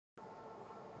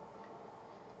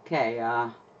Okay,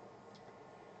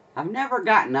 I've never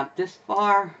gotten up this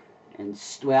far, and,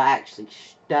 well, actually,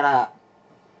 shut up.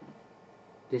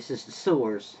 This is the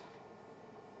sewers.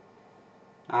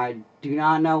 I do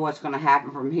not know what's going to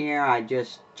happen from here. I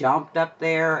just jumped up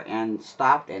there and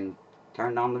stopped and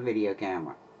turned on the video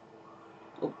camera.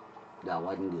 Oh, that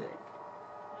wasn't good.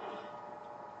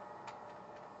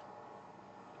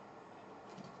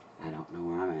 I don't know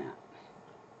where I'm at.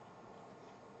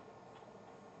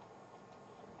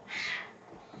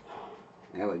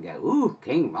 There we go. Ooh,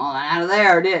 came rolling out of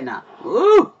there, didn't I?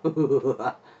 Ooh!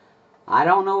 I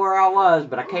don't know where I was,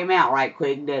 but I came out right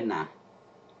quick, didn't I?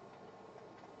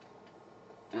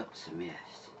 Oops, I missed.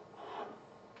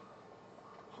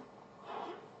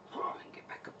 Get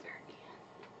back up there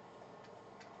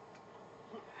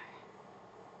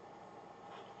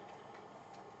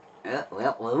again.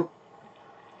 Well.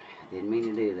 Didn't mean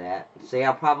to do that. See,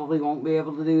 I probably won't be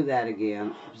able to do that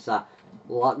again. It's a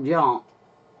luck jump.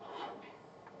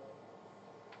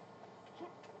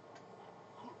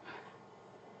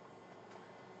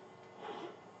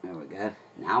 There we go.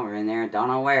 Now we're in there. Don't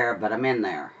know where, but I'm in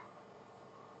there.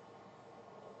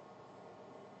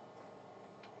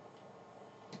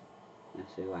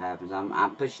 Let's see what happens.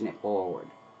 I'm pushing it forward.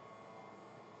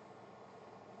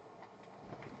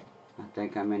 I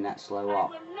think I'm in that slow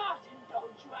walk.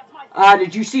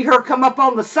 Did you see her come up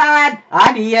on the side?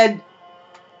 I did.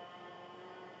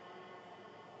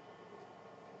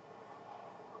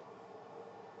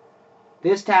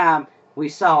 This time we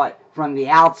saw it from the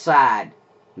outside,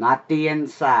 not the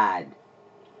inside.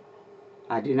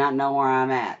 I do not know where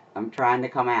I'm at. I'm trying to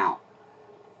come out.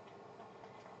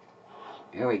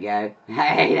 Here we go.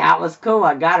 Hey, that was cool.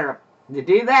 I got her to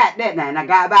do that, didn't I? And I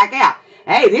got back out.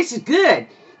 Hey, this is good.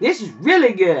 This is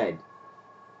really good.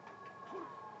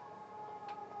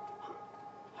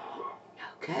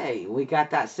 Okay, we got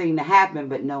that scene to happen,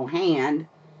 but no hand.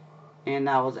 And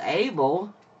I was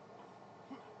able...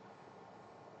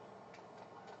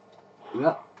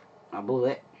 Yep, I blew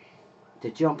it. To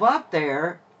jump up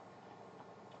there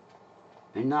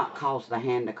and not cause the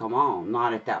hand to come on.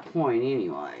 Not at that point,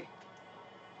 anyway.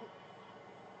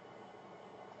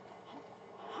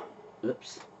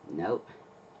 Oops. Nope.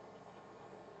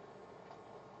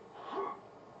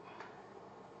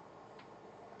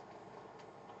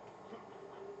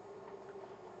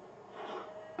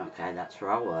 Okay, that's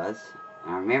where I was.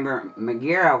 I remember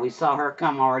Megira, we saw her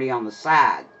come already on the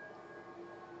side.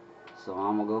 So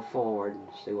I'm going to go forward and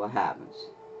see what happens.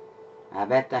 I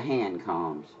bet the hand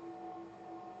comes.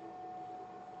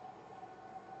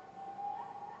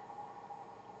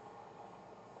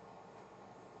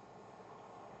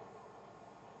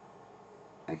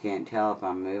 I can't tell if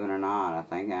I'm moving or not. I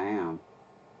think I am.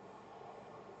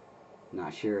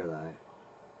 Not sure though.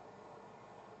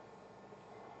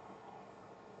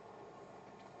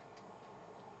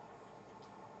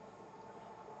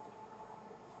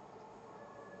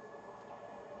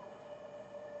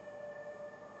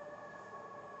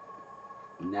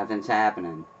 Nothing's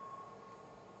happening.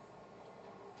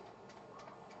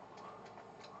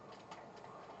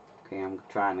 Okay, I'm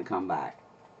trying to come back.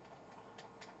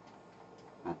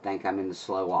 I think I'm in the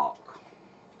slow walk.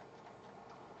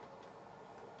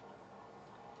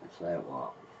 Slow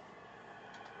walk.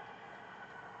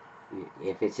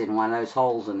 If it's in one of those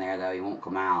holes in there, though, he won't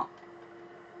come out.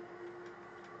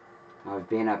 I've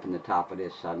been up in the top of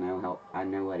this, so I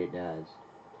know what it does.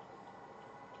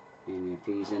 And if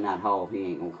he's in that hole, he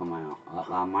ain't gonna come out.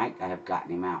 I might have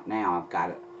gotten him out now. I've got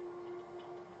it.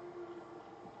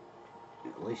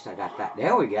 At least I got that.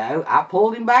 There we go. I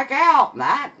pulled him back out.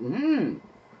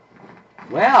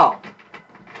 Well.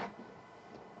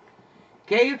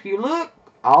 Okay, if you look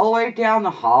all the way down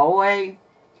the hallway,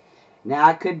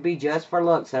 now it could be just for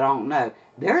looks, I don't know.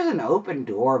 There's an open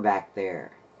door back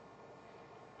there.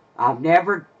 I've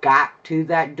never got to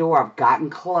that door. I've gotten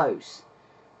close,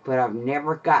 but I've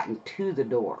never gotten to the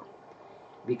door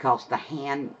because the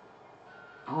hand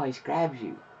always grabs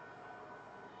you.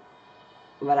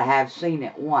 But I have seen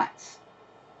it once.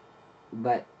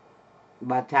 But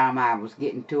by the time I was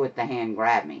getting to it, the hand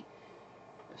grabbed me.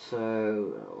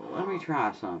 So let me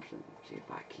try something. See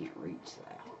if I can't reach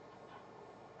that.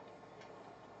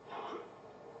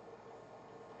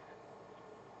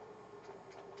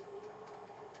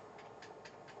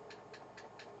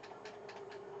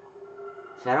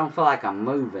 See, I don't feel like I'm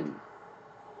moving.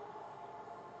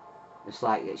 It's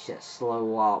like it's just slow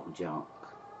walk junk.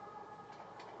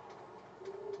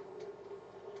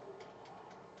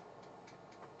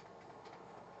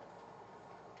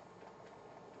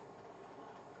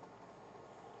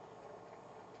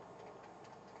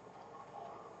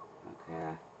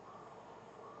 Okay.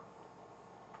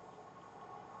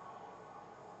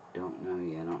 No,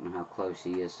 yeah, I don't know how close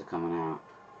he is to coming out.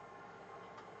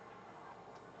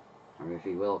 Or if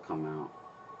he will come out.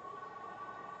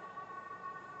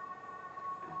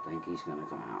 I think he's going to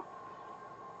come out.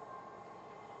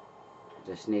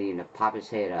 Just need him to pop his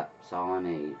head up. That's all I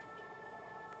need.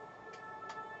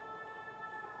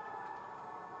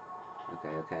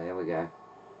 Okay, there we go.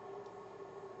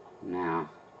 Now.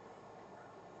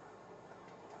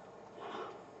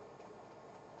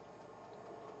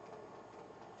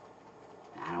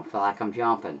 I don't feel like I'm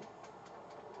jumping.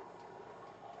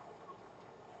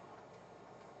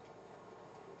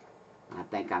 I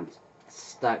think I'm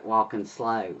stuck walking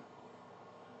slow.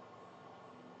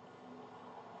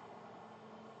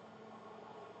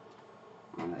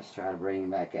 Well, let's try to bring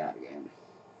him back out again.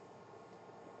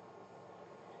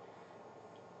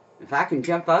 If I can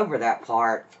jump over that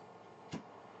part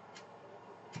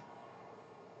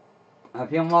of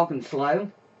him walking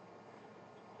slow,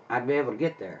 I'd be able to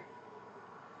get there.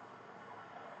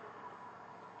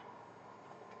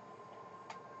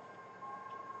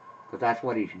 Because that's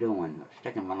what he's doing. It's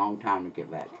taking him a long time to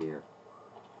get back here.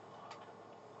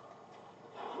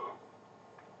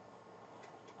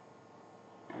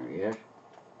 There he is.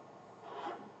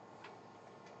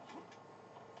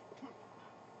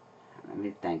 Let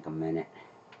me think a minute.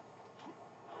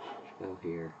 Let's go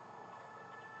here.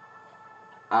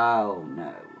 Oh,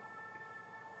 no.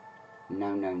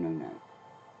 No.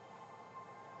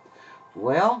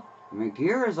 Well,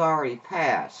 McGear is already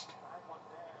passed.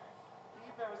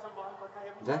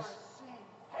 Let's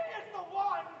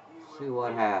see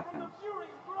what happens.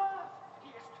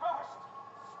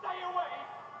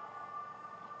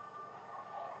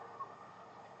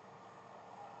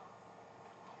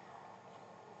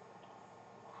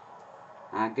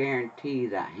 I guarantee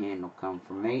that hand will come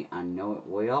for me. I know it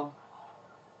will.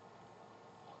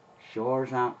 Sure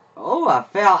as I'm... Oh, I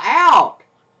fell out!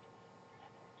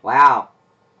 Wow.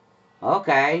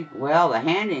 Okay, well, the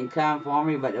hand didn't come for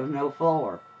me, but there was no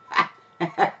floor.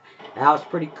 That was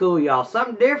pretty cool, y'all.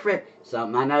 Something different.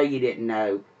 Something I know you didn't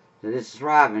know. So this is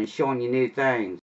Robin showing you new things.